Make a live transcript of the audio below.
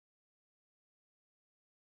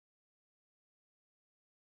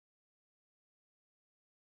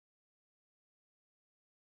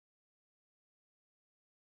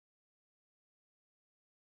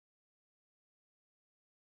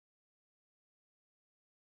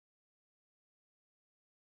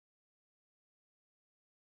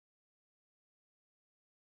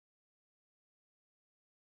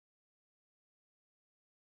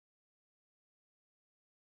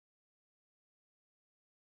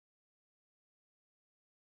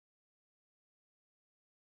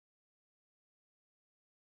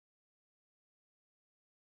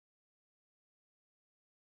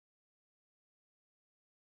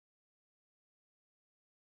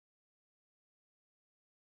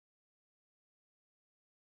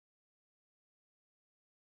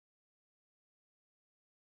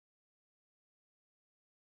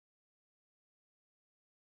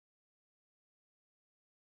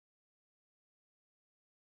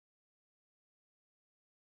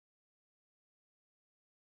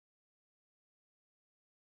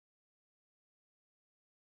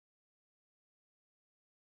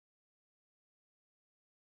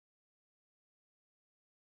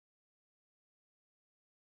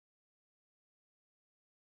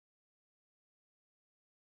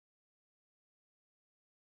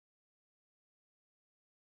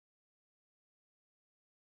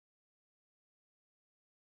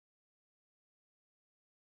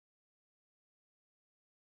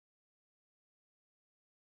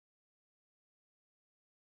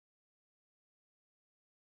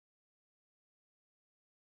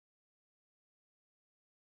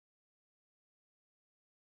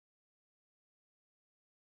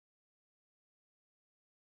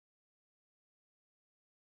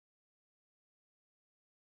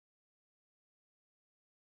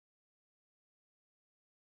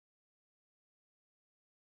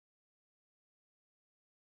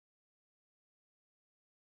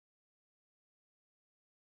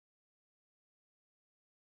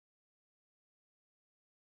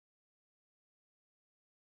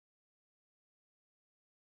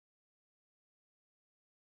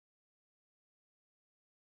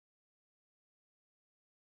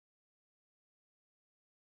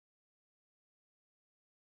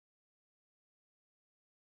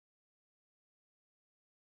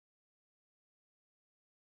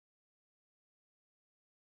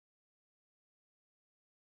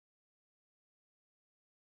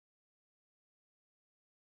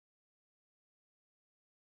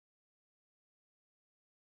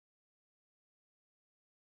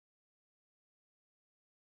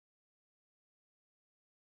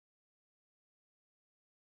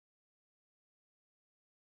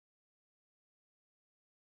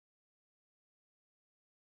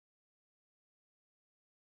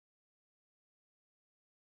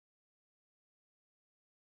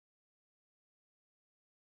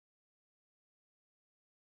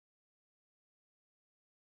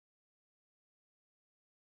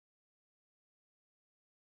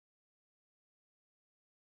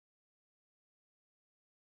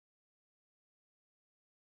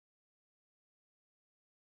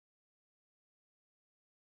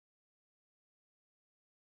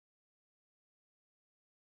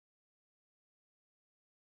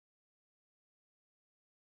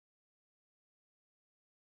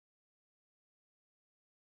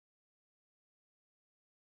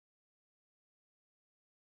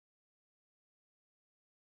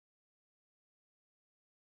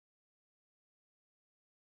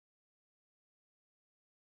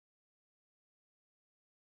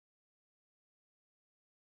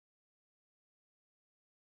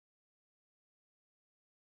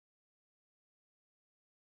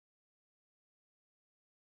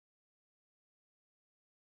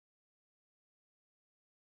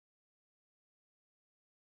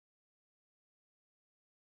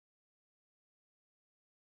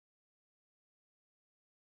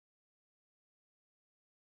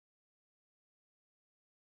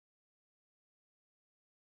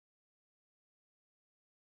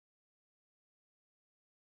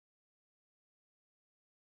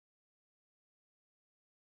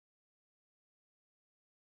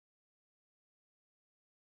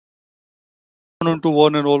To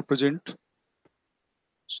one and all present.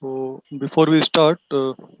 So before we start,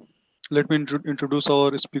 let me introduce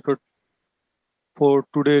our speaker for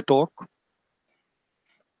today talk.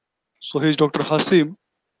 So he is Dr. Hasim,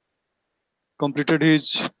 completed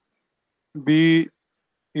his B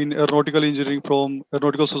in Aeronautical Engineering from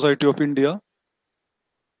Aeronautical Society of India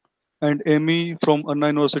and ME from Anna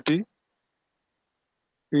University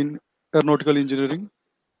in Aeronautical Engineering.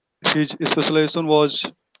 His specialization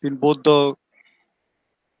was in both the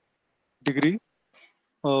degree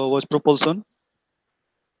was propulsion.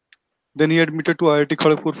 Then he admitted to IIT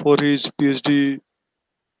Kharagpur for his PhD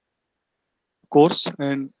course,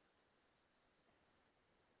 and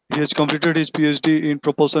he has completed his PhD in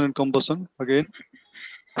propulsion and combustion. Again,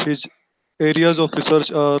 his areas of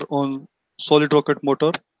research are on solid rocket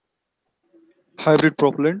motor, hybrid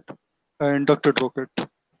propellant, and ducted rocket.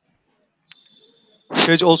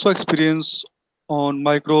 He has also experience on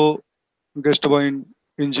micro gas turbine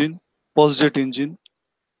engine, pulse jet engine,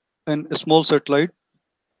 and a small satellite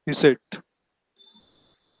ESET.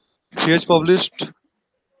 He has published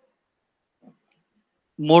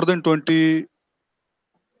more than 20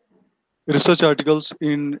 research articles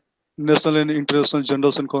in national and international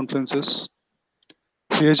journals and conferences.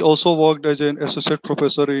 He has also worked as an associate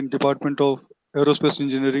professor in Department of Aerospace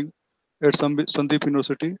Engineering at Sandeep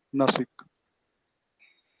University, Nasik.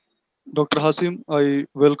 Dr. Hasim, I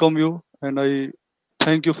welcome you and I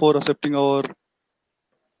thank you for accepting our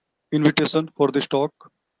invitation for this talk.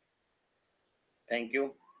 Thank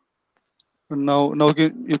you. Now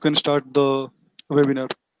you can start the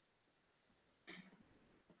webinar.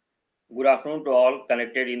 Good afternoon to all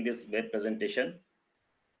connected in this web presentation.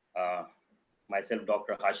 Myself,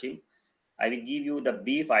 Dr. Hashim. I will give you the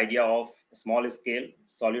brief idea of small scale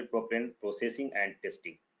solid propellant processing and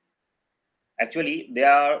testing. Actually,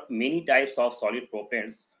 there are many types of solid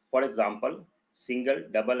propellants. For example, single,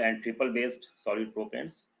 double, and triple based solid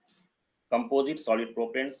propellants, composite solid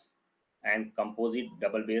propellants, and composite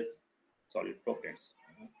double based solid propellants.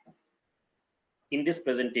 In this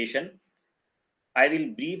presentation, I will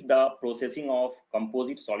brief the processing of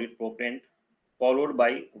composite solid propellant, followed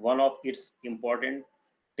by one of its important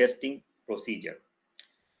testing procedure.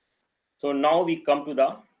 So now we come to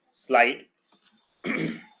the slide.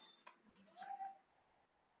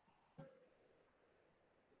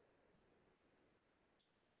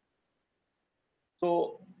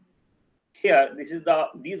 So here,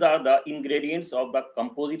 these are the ingredients of the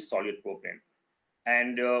composite solid propellant,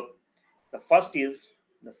 and the first is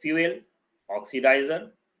the fuel,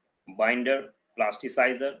 oxidizer, binder,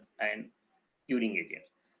 plasticizer, and curing agent.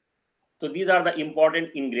 So these are the important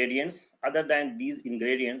ingredients. Other than these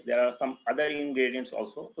ingredients, there are some other ingredients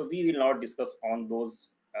also. So we will not discuss on those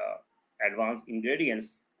advanced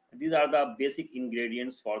ingredients. These are the basic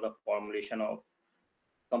ingredients for the formulation of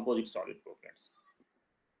composite solid propellants.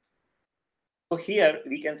 So here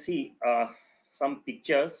we can see some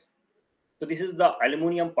pictures. So this is the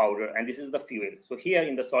aluminum powder and this is the fuel. So here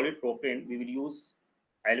in the solid propellant, we will use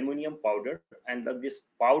aluminum powder, and this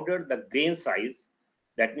powder, the grain size,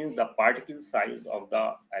 that means the particle size of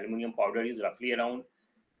the aluminum powder is roughly around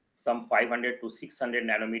some 500 to 600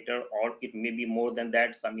 nanometer, or it may be more than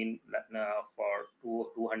that, some in for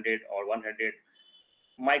 200 or 100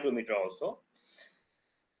 micrometer also.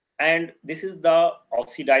 And this is the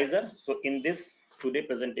oxidizer. So in this today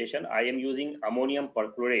presentation, I am using ammonium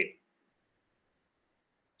perchlorate.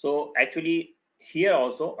 So actually here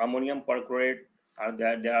also ammonium perchlorate are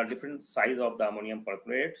there are different size of the ammonium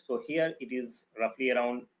perchlorate. So here it is roughly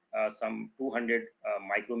around some 200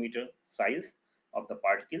 micrometer size of the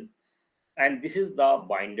particle. And this is the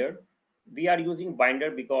binder. We are using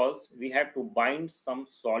binder because we have to bind some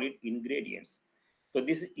solid ingredients. So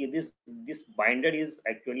this binder is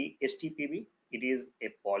actually HTPB. It is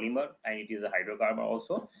a polymer and it is a hydrocarbon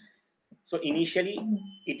also. So initially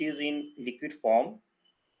it is in liquid form,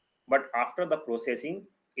 but after the processing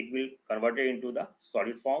it will convert it into the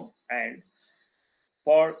solid form, and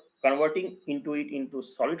for converting into it into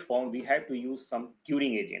solid form we have to use some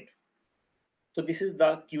curing agent. So this is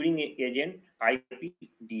the curing agent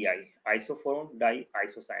IPDI, isophorone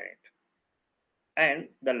diisocyanate. And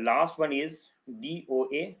the last one is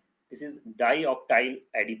DOA, this is dioctyl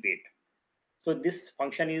adipate. So this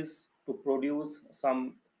function is to produce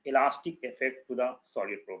some elastic effect to the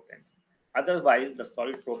solid propellant. Otherwise, the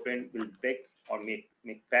solid propellant will break or make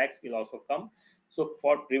cracks will also come. So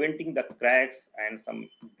for preventing the cracks and some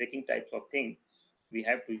breaking types of things, we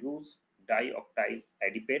have to use dioctyl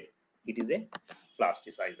adipate. It is a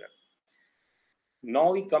plasticizer.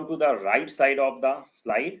 Now we come to the right side of the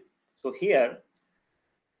slide. So here,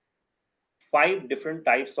 5 different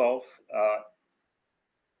types of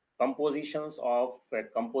compositions of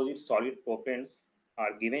composite solid propellants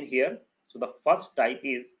are given here. So the first type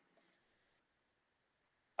is,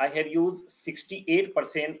 I have used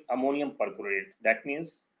 68% ammonium perchlorate. That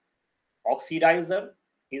means oxidizer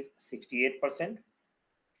is 68%,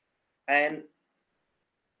 and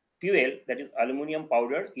fuel, that is aluminum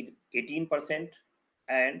powder, is 18%,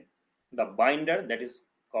 and the binder, that is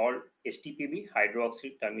called HTPB,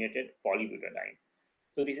 hydroxy terminated polybutadiene.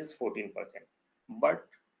 So this is 14%. But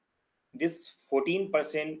this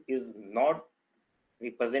 14% is not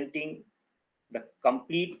representing the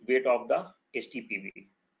complete weight of the HTPB.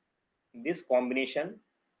 This combination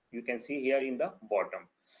you can see here in the bottom.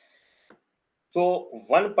 So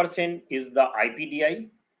 1% is the IPDI,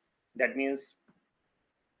 that means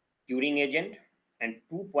curing agent, and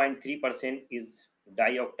 2.3% is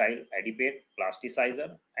dioctyl adipate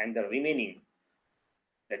plasticizer, and the remaining,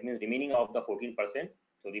 that means remaining of the 14%,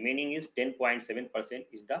 so remaining is 10.7%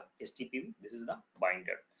 is the STPV. This is the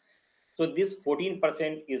binder. So this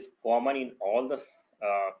 14% is common in all the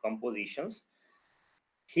compositions.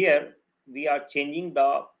 Here we are changing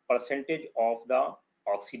the percentage of the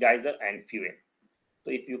oxidizer and fuel.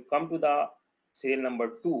 So if you come to the serial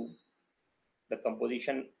number 2, the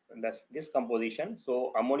composition, this composition,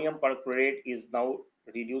 so ammonium perchlorate is now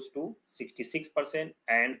reduced to 66%,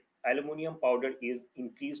 and aluminum powder is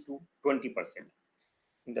increased to 20%.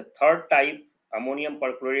 In the third type, ammonium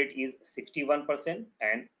perchlorate is 61%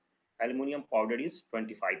 and aluminum powder is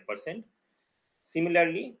 25%.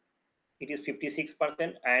 Similarly, it is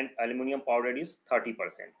 56% and aluminum powder is 30%.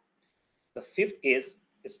 The fifth case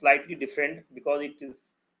is slightly different because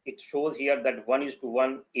it shows here that 1 is to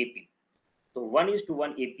 1 AP. So 1 is to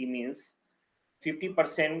 1 AP means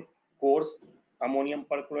 50% coarse ammonium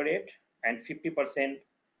perchlorate and 50%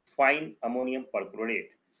 fine ammonium perchlorate.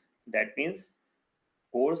 That means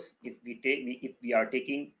coarse, if we are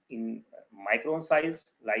taking in micron size,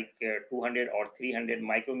 like 200 or 300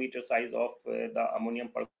 micrometer size of the ammonium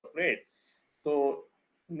perchlorate. So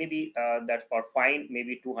maybe that for fine,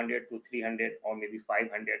 maybe 200 to 300 or maybe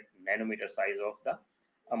 500 nanometer size of the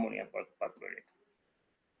ammonium perchlorate.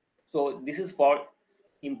 So this is for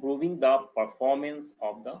improving the performance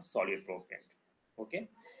of the solid propellant. Okay,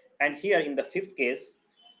 and here in the fifth case,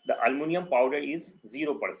 the aluminum powder is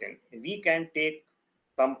 0%. We can take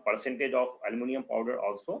some percentage of aluminum powder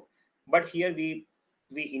also, but here we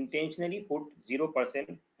intentionally put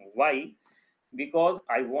 0%. Why? Because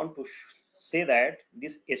I want to say that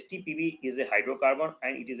this STPB is a hydrocarbon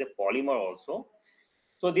and it is a polymer also.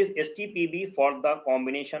 So this STPB for the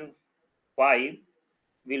combination 5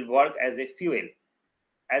 will work as a fuel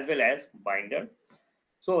as well as binder.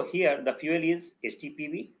 So here the fuel is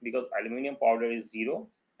HTPB because aluminum powder is 0,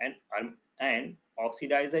 and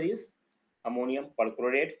oxidizer is ammonium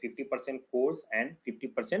perchlorate, 50% coarse and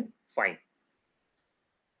 50% fine.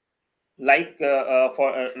 Like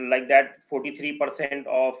for like that, 43%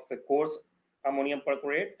 of coarse ammonium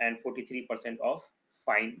perchlorate and 43% of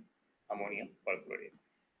fine ammonium perchlorate.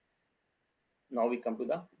 Now we come to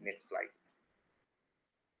the next slide.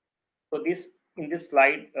 So this, in this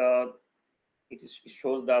slide, it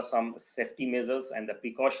shows the some safety measures and the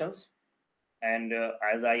precautions. And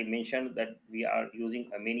as I mentioned that we are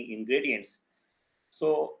using many ingredients.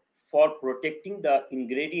 So for protecting the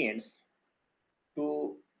ingredients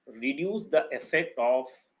to reduce the effect of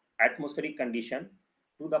atmospheric condition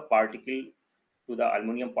to the particle, to the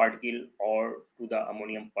aluminum particle or to the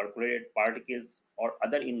ammonium perchlorate particles or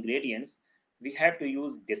other ingredients, we have to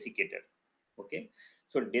use desiccator. Okay,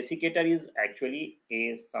 so desiccator is actually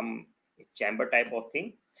a some chamber type of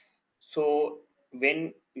thing. So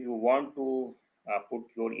when you want to put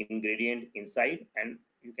your ingredient inside, and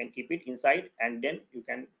you can keep it inside, and then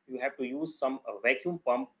you have to use some vacuum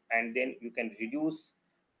pump, and then you can reduce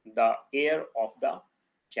the air of the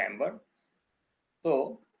chamber.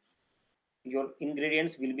 So your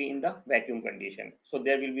ingredients will be in the vacuum condition, so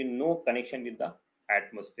there will be no connection with the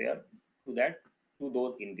atmosphere to that, to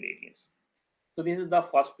those ingredients. So this is the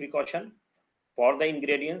first precaution for the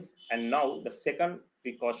ingredients. And now the second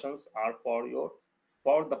precautions are for your,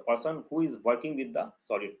 for the person who is working with the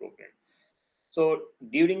solid propellant. So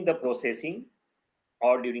during the processing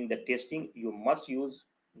or during the testing, you must use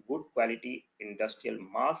good quality industrial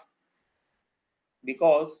mask,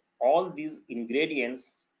 because all these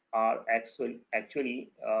ingredients are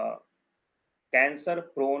actually cancer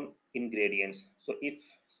prone ingredients. So if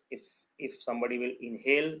if somebody will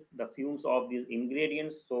inhale the fumes of these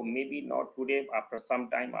ingredients, so maybe not today, after some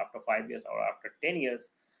time, after 5 years or after 10 years,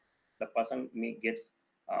 the person may get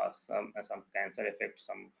some cancer effect,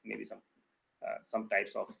 some maybe some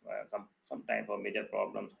types of some type of major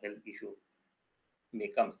problems, health issue. may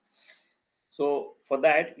come. So for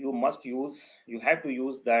that you have to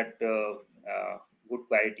use that good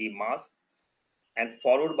quality mask, and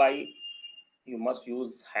followed by you must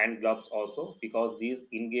use hand gloves also, because these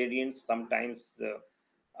ingredients sometimes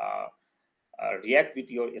uh, react with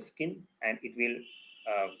your skin and it will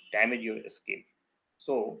damage your skin.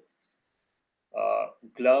 So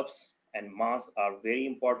gloves and masks are very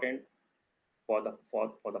important for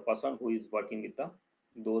the person who is working with the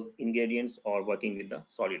those ingredients or working with the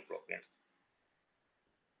solid propellants.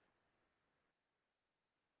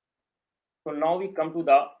 So now we come to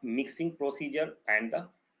the mixing procedure and the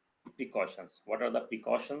precautions. What are the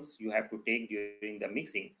precautions you have to take during the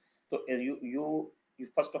mixing? So you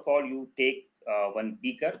first of all you take one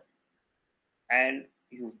beaker and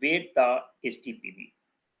you weight the HTPB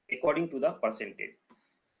according to the percentage.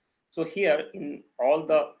 So here in all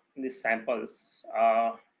the samples,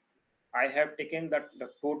 I have taken the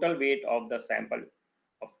total weight of the sample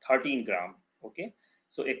of 13 gram. Okay,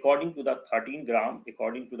 so according to the 13 gram,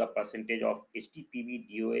 according to the percentage of HTPB,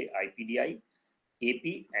 DOA, IPDI,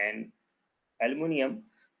 AP, and aluminum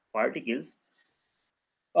particles,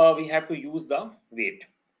 we have to use the weight.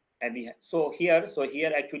 And so here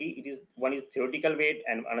actually it is, one is theoretical weight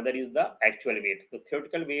and another is the actual weight. The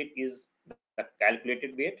theoretical weight is the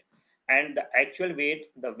calculated weight, and the actual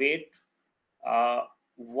weight, the weight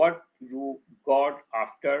what you got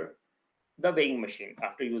after the weighing machine,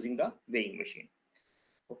 after using the weighing machine.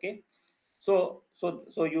 Okay, so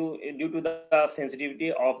you, due to the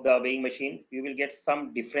sensitivity of the weighing machine, you will get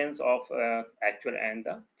some difference of actual and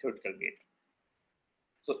the theoretical weight.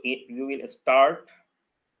 So you will start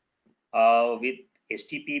with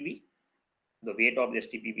HTPB. The weight of the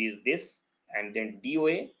HTPB is this, and then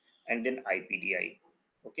DOA, and then IPDI.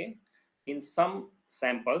 Okay, in some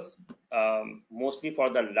samples, mostly for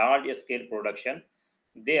the large scale production,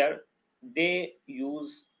 there they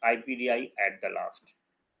use IPDI at the last.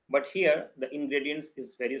 But here the ingredients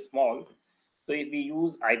is very small, so if we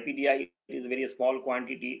use IPDI, it is very small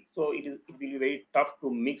quantity, so it will be very tough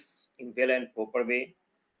to mix in well and proper way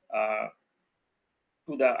uh,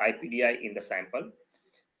 to the IPDI in the sample.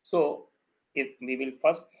 So if we will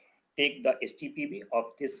first take the HTPB of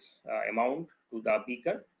this amount to the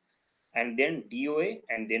beaker, and then DOA,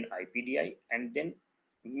 and then IPDI, and then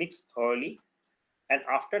mix thoroughly. And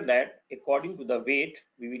after that, according to the weight,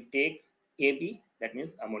 we will take AB, that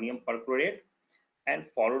means ammonium perchlorate, and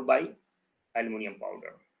followed by aluminum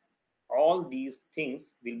powder. All these things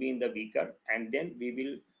will be in the beaker, and then we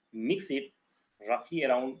will mix it roughly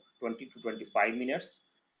around 20 to 25 minutes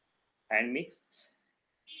and mix.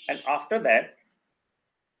 And after that,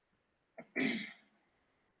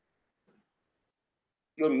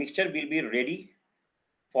 your mixture will be ready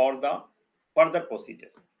for the further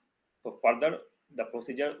procedure. So further, the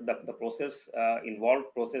procedure, the process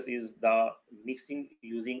involved process is the mixing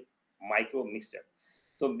using micro mixture.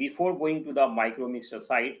 So before going to the micro mixture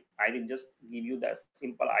side, I will just give you the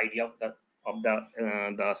simple idea of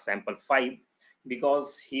the sample 5,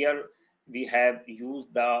 because here we have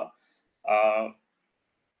used the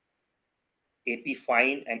AP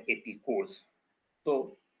fine and AP coarse.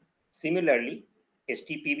 So similarly,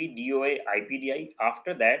 HTPB, DOA, IPDI.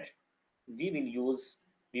 After that, we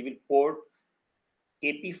will pour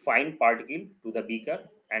AP fine particle to the beaker,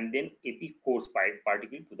 and then AP coarse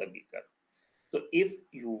particle to the beaker. So if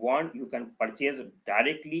you want, you can purchase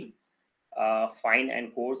directly fine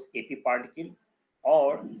and coarse AP particle,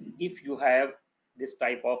 or if you have this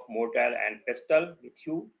type of mortar and pestle with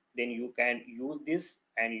you, then you can use this,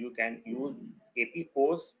 and you can use AP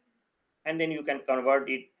coarse, and then you can convert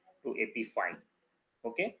it to AP fine.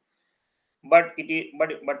 Okay, but it is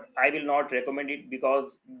but I will not recommend it,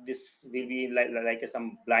 because this will be like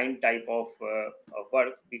some blind type of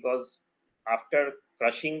work, because after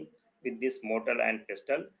crushing with this mortar and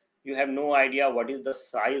pestle, you have no idea what is the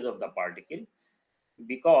size of the particle,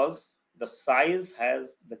 because the size has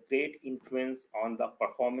the great influence on the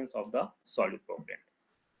performance of the solid propellant.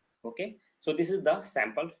 Okay, so this is the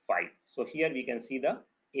sample 5. So here we can see the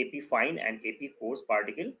AP fine and AP coarse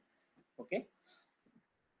particle. Okay,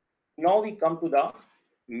 now we come to the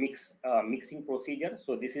mixing procedure.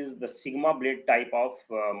 So this is the sigma blade type of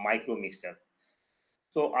micro mixer.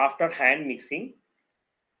 So after hand mixing,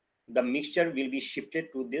 the mixture will be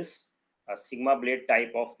shifted to this sigma blade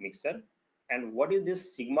type of mixer. And what is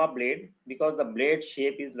this sigma blade? Because the blade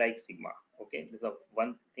shape is like sigma. Okay, this is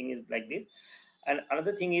one thing is like this, and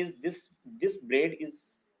another thing is this blade is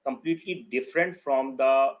completely different from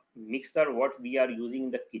the mixer what we are using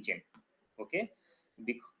in the kitchen. Okay,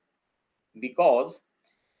 Bec- because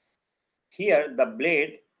here the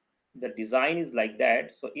blade, the design is like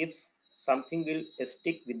that. So if something will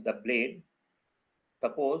stick with the blade.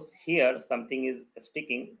 Suppose here something is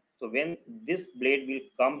sticking, so when this blade will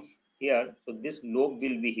come here, so this lobe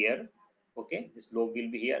will be here. Okay, this lobe will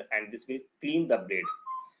be here and this will clean the blade.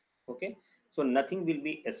 Okay, so nothing will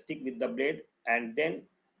be stick with the blade, and then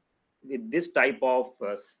with this type of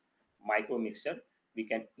micro mixture we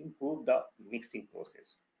can improve the mixing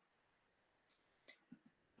process.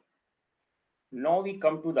 Now we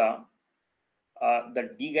come to the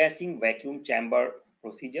degassing vacuum chamber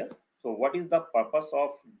procedure. So what is the purpose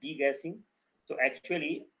of degassing? So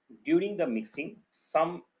actually during the mixing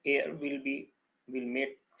some air will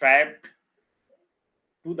make trapped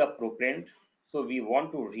to the propellant. So we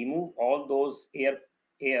want to remove all those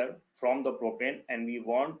air from the propellant, and we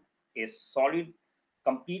want a solid,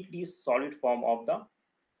 completely solid form of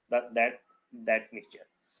that mixture.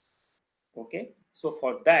 Okay, so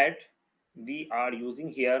for that we are using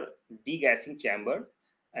here degassing chamber,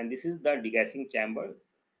 and this is the degassing chamber.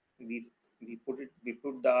 We we put it we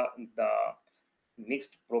put the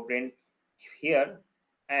mixed propellant here,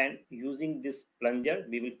 and using this plunger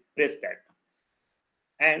we will press that,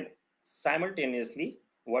 and simultaneously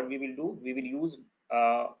what we will do, we will use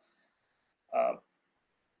uh, uh,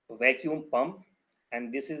 vacuum pump.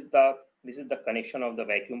 And this is the connection of the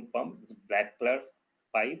vacuum pump. This black color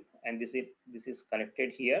pipe, and this is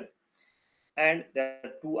connected here, and there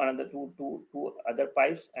are two other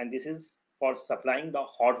pipes, and this is for supplying the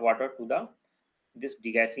hot water to the this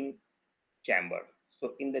degassing chamber.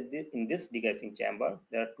 So in this degassing chamber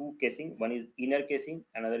there are two casing, one is inner casing,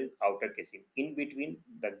 another is outer casing. In between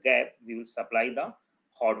the gap we will supply the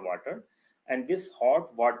hot water, and this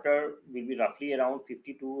hot water will be roughly around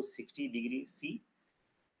 50 to 60 degrees C.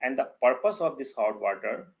 And the purpose of this hot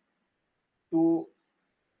water to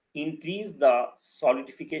increase the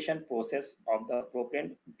solidification process of the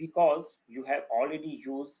propellant, because you have already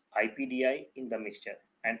used IPDI in the mixture,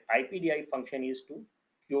 and IPDI function is to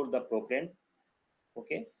cure the propellant.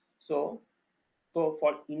 Okay, so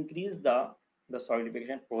for increase the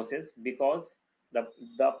solidification process, because the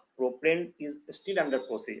the propellant is still under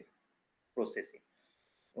processing.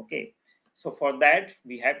 Okay, so for that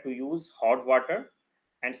we have to use hot water,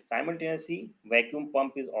 and simultaneously vacuum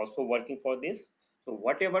pump is also working for this. So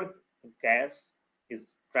whatever gas is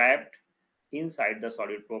trapped inside the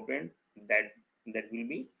solid propellant, that will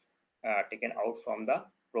be taken out from the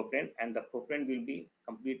propellant, and the propellant will be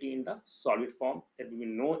completely in the solid form. There will be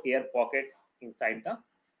no air pocket inside the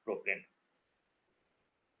propellant.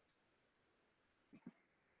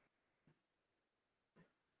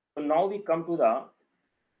 So now we come to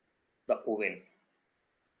the oven.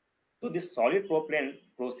 So this solid propellant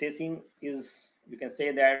processing is, you can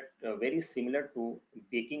say that, very similar to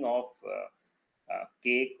baking of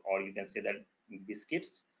cake, or you can say that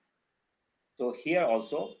biscuits. So here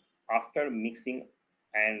also, after mixing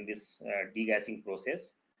and this degassing process,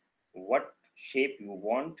 what shape you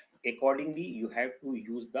want, accordingly you have to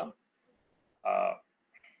use uh,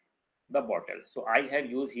 the bottle. So I have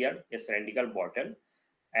used here a cylindrical bottle,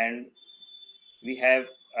 and we have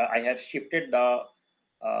I have shifted the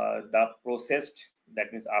processed,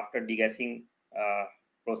 that means after degassing uh,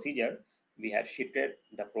 procedure, we have shifted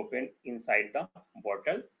the propellant inside the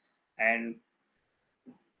bottle, and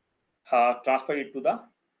transferred it to the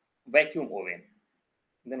vacuum oven.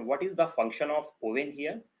 Then what is the function of oven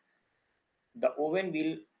here? The oven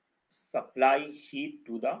will supply heat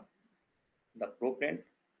to the propellant.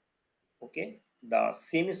 Okay, the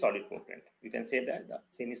semi-solid propellant, you can say that the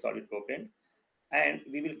semi-solid propellant, and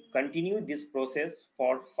we will continue this process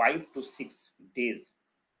for 5 to 6 days.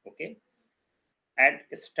 Okay, at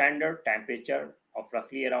a standard temperature of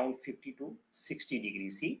roughly around 50 to 60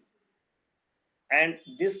 degrees C. And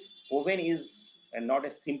this oven is not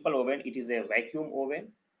a simple oven, it is a vacuum oven.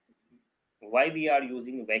 Why we are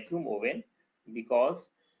using vacuum oven? Because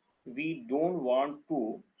we don't want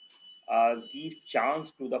to give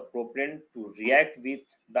chance to the propellant to react with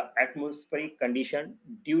the atmospheric condition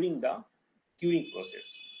during the curing process.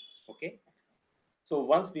 Okay, so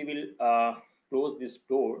once we will close this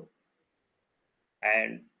door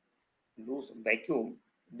and lose vacuum,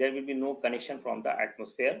 there will be no connection from the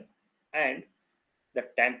atmosphere, and the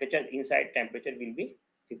temperature, inside temperature will be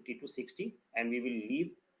 50 to 60, and we will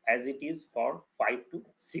leave as it is for 5 to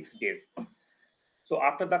 6 days. So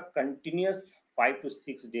after the continuous 5 to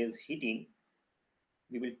 6 days heating,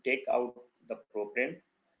 we will take out the propellant,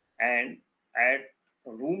 and at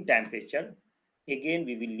room temperature again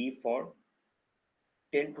we will leave for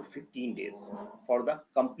 10 to 15 days for the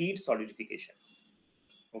complete solidification.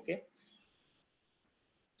 Okay,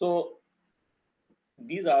 so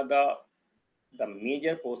these are the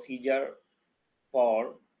major procedure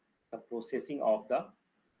for the processing of the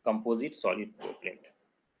composite solid propellant.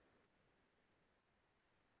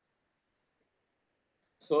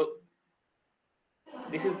 So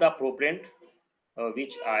this is the propellant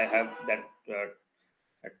which I have that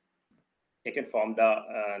taken from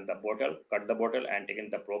the bottle, cut the bottle and taken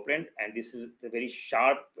the propellant, and this is the very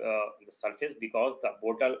sharp surface because the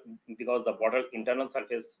bottle internal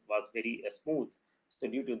surface was very smooth. So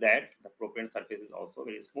due to that, the propellant surface is also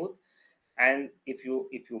very smooth. And if you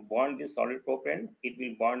burn this solid propellant, it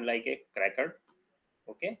will burn like a cracker.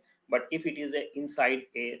 Okay, but if it is inside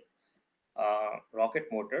a rocket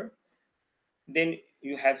motor, then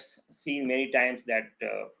you have seen many times that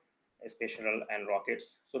special and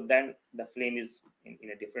rockets, so then the flame is in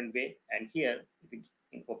a different way. And here, if it's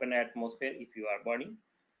in open atmosphere, if you are burning,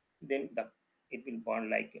 then it will burn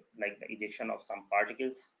like the ejection of some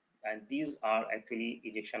particles, and these are actually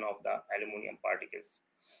ejection of the aluminum particles.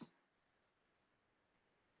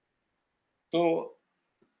 So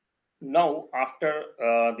now after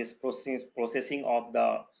this processing of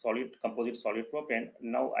the solid composite solid propellant,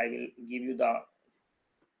 now I will give you the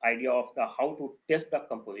idea of the how to test the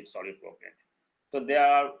composite solid propellant. So there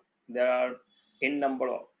are n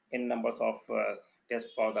numbers of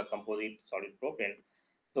tests for the composite solid propellant.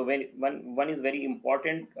 So when one is very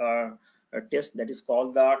important test, that is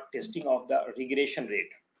called the testing of the regression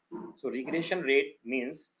rate. So regression rate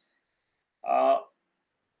means uh,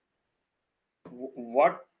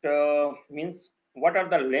 what are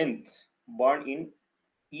the length burned in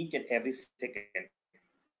each and every second.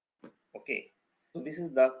 Okay, so this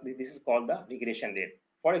is called the regression rate.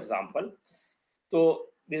 For example, so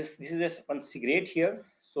this is just one cigarette here.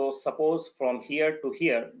 So suppose from here to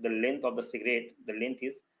here, the length of the cigarette, the length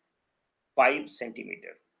is 5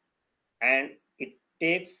 centimeter, and it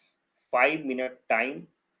takes 5 minute time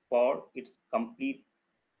for its complete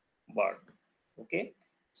burn. Okay,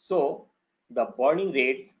 so the burning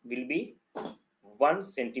rate will be 1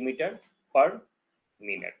 centimeter per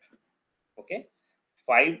minute. Okay,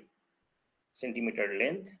 5 centimeter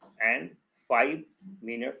length and 5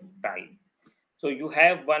 minute time. So you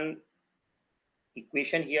have one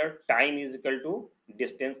equation here: time is equal to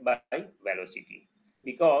distance by velocity.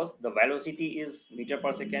 Because the velocity is meter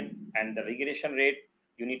per second and the regression rate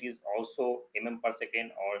unit is also per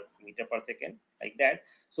second or meter per second, like that.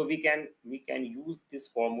 So we can use this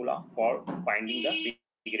formula for finding the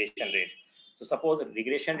regression rate. So suppose the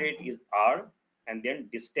regression rate is r, and then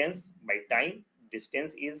distance by time.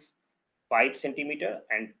 Distance is 5 centimeter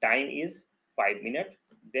and time is 5 minute.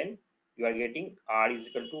 Then you are getting r is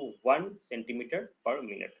equal to 1 centimeter per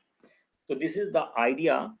minute. So this is the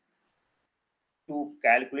idea to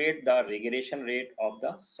calculate the regression rate of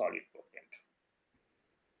the solid propellant.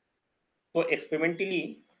 So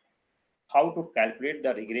experimentally, how to calculate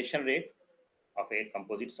the regression rate of a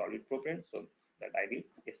composite solid propellant? So that I will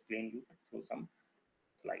explain you through some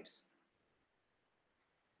slides.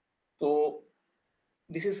 So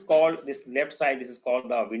this left side, this is called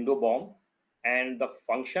the window bomb, and the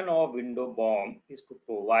function of window bomb is to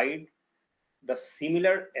provide the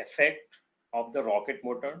similar effect of the rocket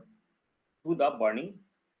motor to the burning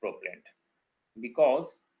propellant. Because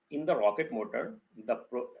in the rocket motor,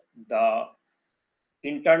 the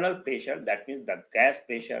internal pressure, that means the gas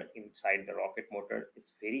pressure inside the rocket motor,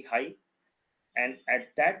 is very high, and at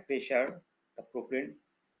that pressure the propellant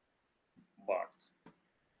burns.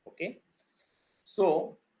 Okay,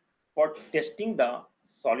 so for testing the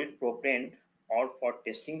solid propellant, or for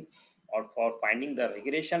testing or for finding the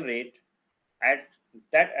regression rate at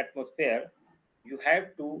that atmosphere, you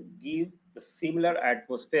have to give the similar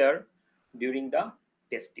atmosphere during the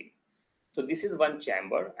testing. So this is one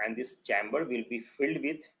chamber, and this chamber will be filled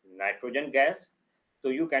with nitrogen gas. So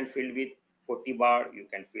you can fill with 40 bar, you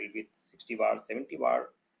can fill with 60 bar, 70 bar,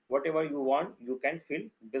 whatever you want, you can fill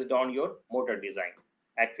based on your motor design,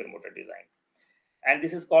 actual motor design. And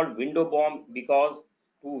this is called window bomb because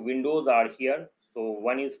two windows are here. So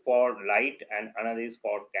one is for light and another is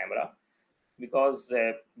for camera. Because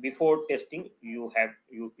before testing, you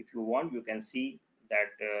if you want, you can see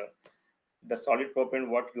that the solid propellant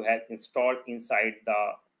what you have installed inside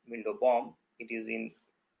the window bomb, it is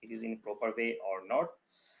in proper way or not.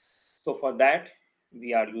 So for that,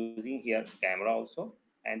 we are using here camera also,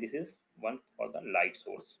 and this is one for the light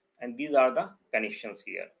source, and these are the connections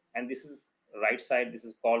here. And this is right side, this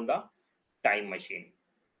is called the time machine.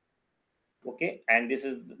 Okay, and this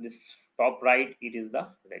top right, it is the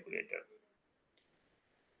regulator.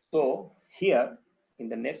 So here in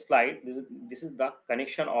the next slide, this is the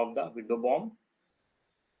connection of the window bomb.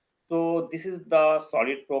 So this is the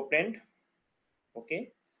solid propellant.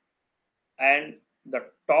 Okay, and the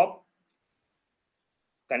top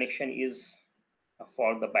connection is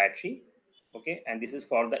for the battery, okay, and this is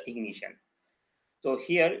for the ignition. So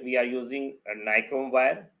here we are using a nichrome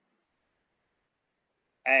wire,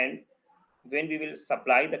 and when we will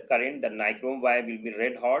supply the current, the nichrome wire will be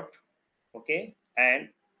red hot, okay, and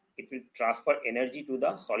it will transfer energy to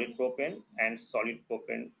the solid propane, and solid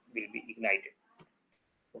propane will be ignited,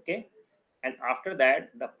 okay. And after that,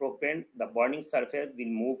 the propane, the burning surface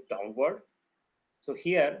will move downward. So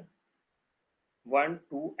here, one,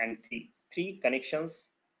 two, and three connections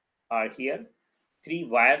are here. Three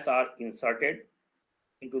wires are inserted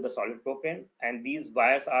into the solid propane, and these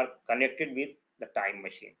wires are connected with the time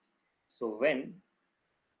machine. So when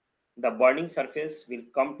the burning surface will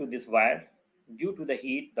come to this wire, due to the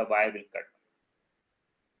heat, the wire will cut,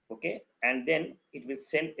 okay, and then it will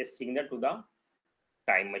send a signal to the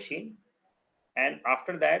time machine. And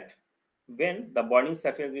after that, when the burning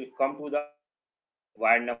surface will come to the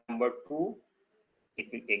wire number 2, it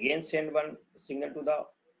will again send one signal to the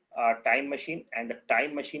time machine, and the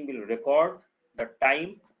time machine will record the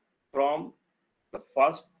time from the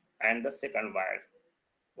first and the second wire,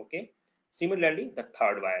 okay. Similarly, the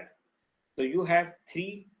third wire. So you have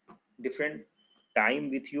three different time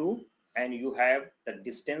with you, and you have the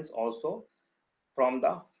distance also from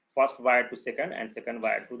the first wire to second, and second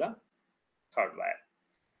wire to the third wire.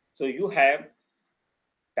 So you have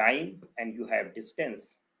time and you have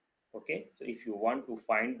distance, okay. So if you want to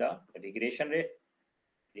find the regression rate,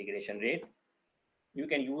 you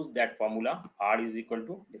can use that formula, r is equal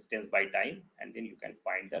to distance by time, and then you can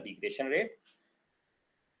find the regression rate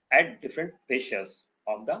at different pressures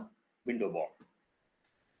of the window bomb.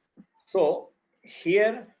 So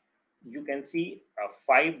here you can see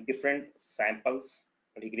five different samples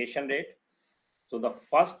regression rate. So the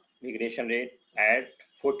first regression rate at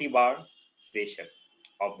 40 bar pressure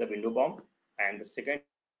of the window bomb, and the second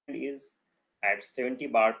is at 70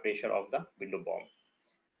 bar pressure of the window bomb.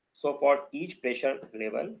 So for each pressure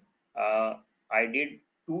level, I did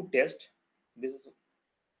two tests. This is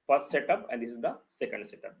first setup and this is the second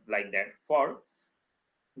setup, like that, for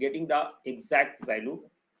getting the exact value,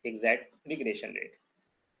 exact regression rate.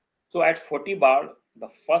 So at 40 bar, the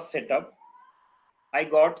first setup, I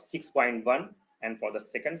got 6.1, and for the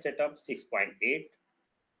second setup, 6.8.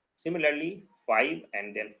 Similarly, 5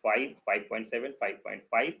 and then 5, 5.7,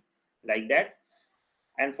 5.5, like that.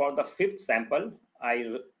 And for the fifth sample,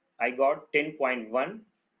 I got 10.1,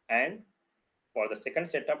 and for the second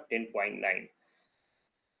setup, 10.9.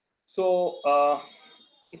 So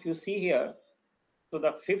if you see here, so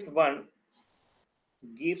the fifth one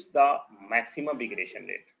gives the maximum regression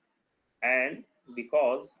rate. And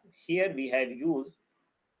because here we have used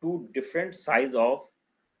two different size of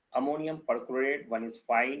ammonium perchlorate, one is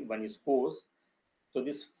fine, one is coarse. So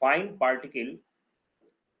this fine particle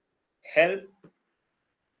help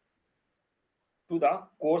to the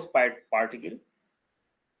coarse particle,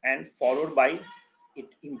 and followed by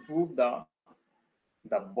it improve the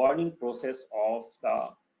burning process of the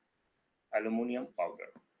aluminum powder.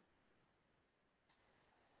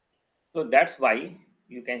 So that's why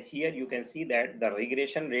you can, here you can see that the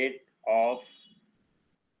regression rate of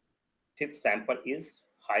fifth sample is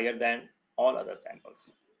higher than all other samples.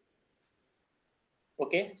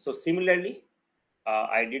 Okay, so similarly,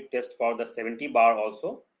 I did test for the 70 bar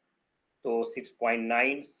also. So 6.9,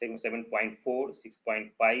 7.4,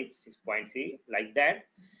 6.5, 6.3, like that.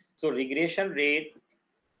 So regression rate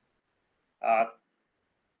uh,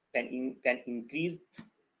 can increase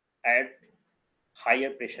at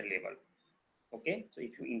higher pressure level. Okay, so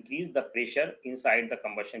if you increase the pressure inside the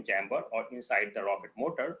combustion chamber or inside the rocket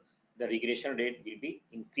motor, the regression rate will be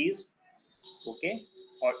increased, okay.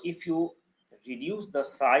 Or if you reduce the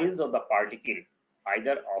size of the particle,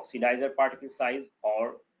 either oxidizer particle size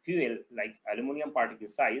or fuel like aluminum particle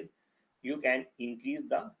size, you can increase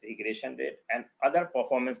the regression rate and other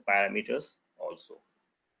performance parameters also.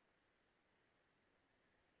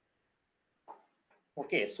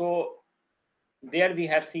 Okay, so there we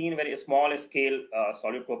have seen very small scale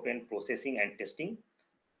solid propellant processing and testing,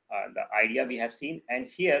 the idea we have seen. And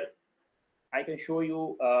here I can show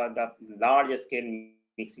you the large scale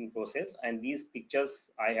mixing process, and these pictures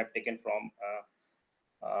I have taken from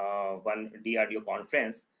one DRDO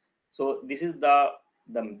conference. So this is the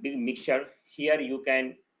big mixture. Here you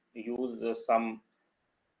can use some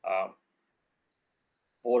uh,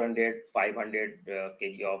 400 500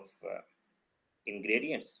 kg of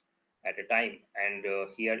ingredients at a time, and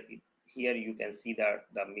here you can see that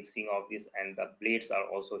the mixing of this, and the blades are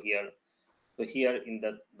also here. So here in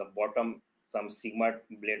the bottom, some sigma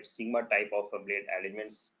type of blade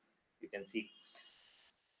elements you can see.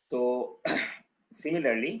 So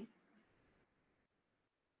similarly,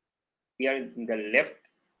 here in the left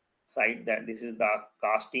side, that this is the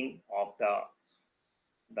casting of the,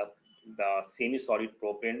 the semi-solid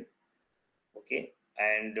propellant. Okay,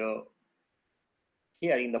 and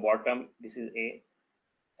here in the bottom, this is a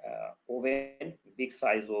oven, big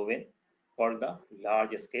size oven for the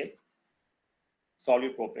large scale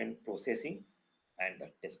solid propellant processing and the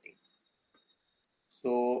testing.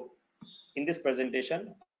 So in this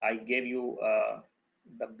presentation, I gave you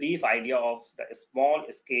the brief idea of the small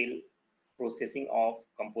scale processing of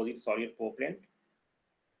composite solid propellant,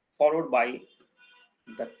 followed by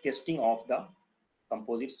the testing of the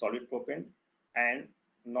composite solid propellant. And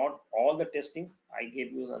not all the testings, I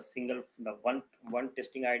gave you a single, the one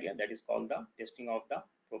testing idea, that is called the testing of the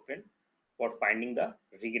propellant for finding the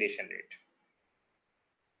regression rate.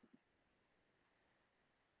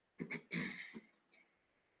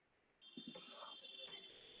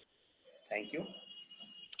 Thank you.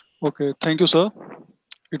 Okay, thank you, sir.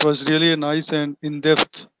 It was really a nice and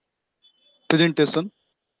in-depth presentation.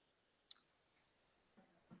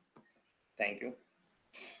 Thank you.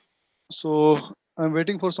 So I'm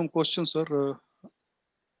waiting for some questions, sir.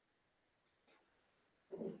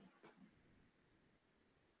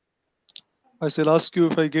 I shall ask you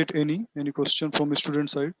if I get any question from student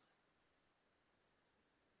side.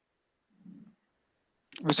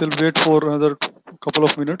 We shall wait for another couple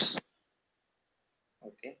of minutes.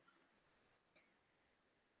 Okay.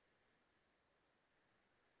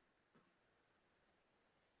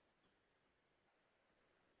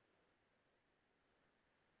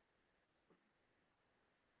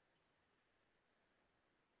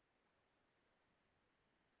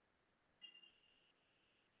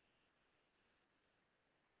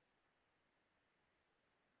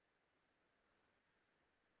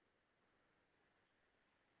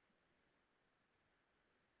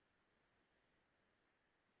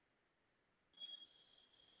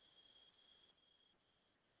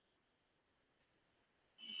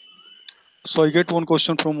 So I get one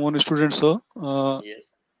question from one student, sir.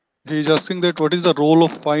 Yes. He is asking that what is the role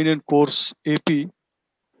of fine and coarse AP?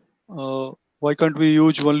 Why can't we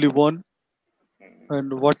use only one? Mhm.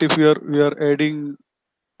 And what if we are adding,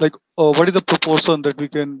 like, what is the proportion that we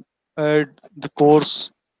can add the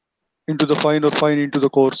coarse into the fine or fine into the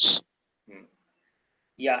coarse? Mhm.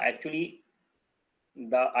 Yeah, actually,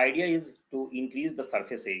 the idea is to increase the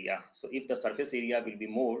surface area. So if the surface area will be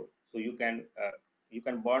more, so you can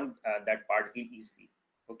bond that particle easily.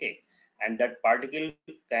 Okay, and that particle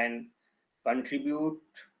can contribute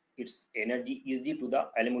its energy easily to the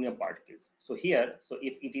aluminum particles. So here, so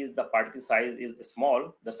if it is the particle size is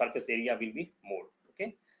small, the surface area will be more.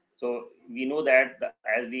 Okay, so we know that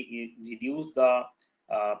as we reduce the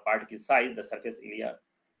particle size, the surface area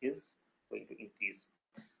is going to increase.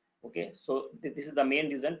 Okay, so this is the main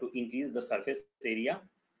reason to increase the surface area.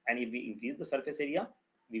 And if we increase the surface area,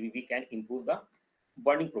 we can improve the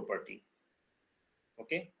burning property.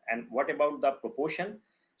 Okay, and what about the proportion?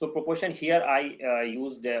 So proportion here I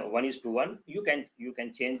used 1:1. You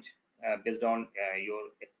can change based on your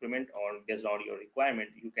experiment or based on your requirement.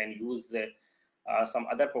 You can use some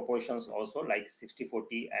other proportions also, like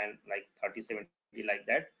 60:40 and like 30:70, like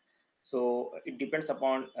that. So it depends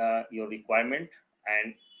upon your requirement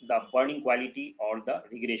and the burning quality or the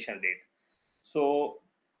regression rate. So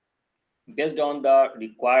based on the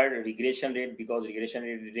required regression rate, because regression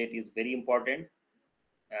rate is very important,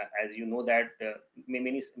 as you know that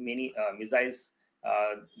many missiles,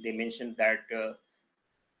 they mentioned that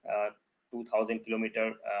 2000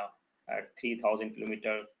 kilometer, at 3000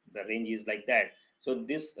 kilometer, the range is like that. So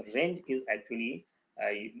this range is actually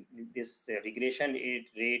this regression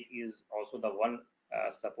rate is also the one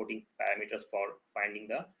supporting parameters for finding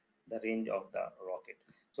the range of the rocket.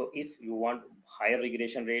 So if you want higher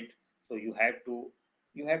regression rate, so you have to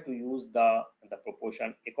use the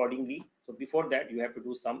proportion accordingly. So before that, you have to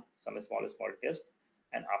do some small test,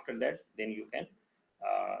 and after that, then you can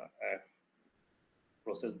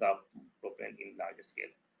process the propellant in larger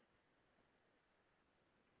scale.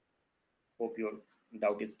 Hope your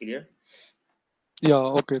doubt is clear. Yeah,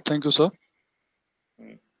 okay, thank you, sir.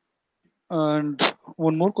 Mm, And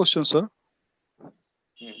one more question, sir.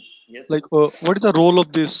 yes. Like, what is the role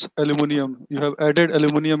of this aluminum? You have added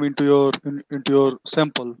aluminum into your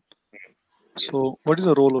sample. Yes. So, what is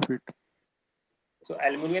the role of it? So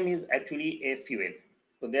aluminum is actually a fuel.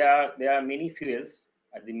 So there are many fuels.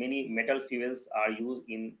 The many metal fuels are used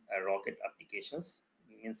in rocket applications,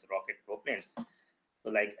 means rocket propellants. So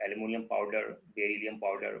like aluminum powder, beryllium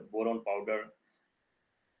powder, boron powder.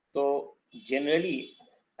 So generally,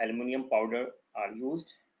 aluminum powder are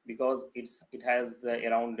used because it has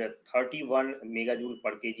around 31 megajoule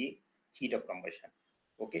per kg heat of combustion.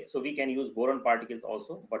 Okay, so we can use boron particles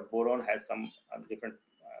also, but boron has some different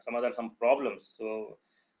some problems. So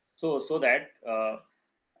that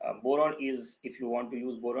boron is, if you want to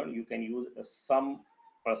use boron, you can use some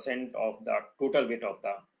percent of the total weight of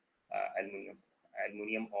the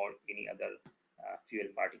aluminum or any other fuel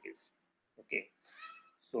particles. Okay,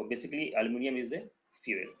 so basically aluminum is a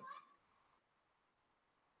fuel.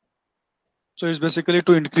 So it's basically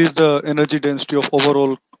to increase the energy density of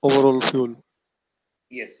overall fuel.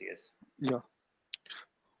 Yes, yes. Yeah.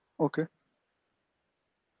 Okay.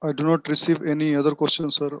 I do not receive any other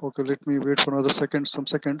questions, sir. Okay, let me wait for another second, some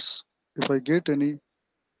seconds. If I get any,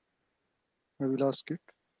 I will ask it.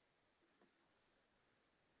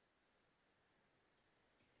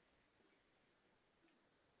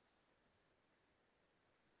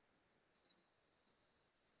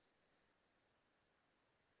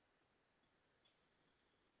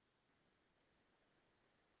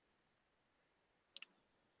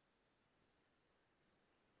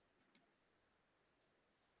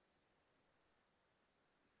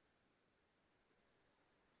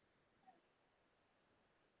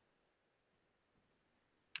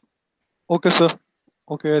 Okay, sir.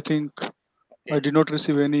 Okay, I think I Okay, did not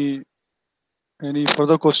receive any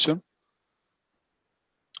further question.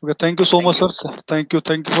 Okay, thank you so thank much, sir. you.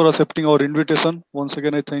 Thank you for accepting our invitation. Once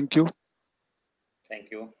again, I thank you. Thank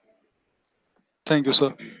you. Thank you,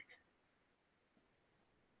 sir.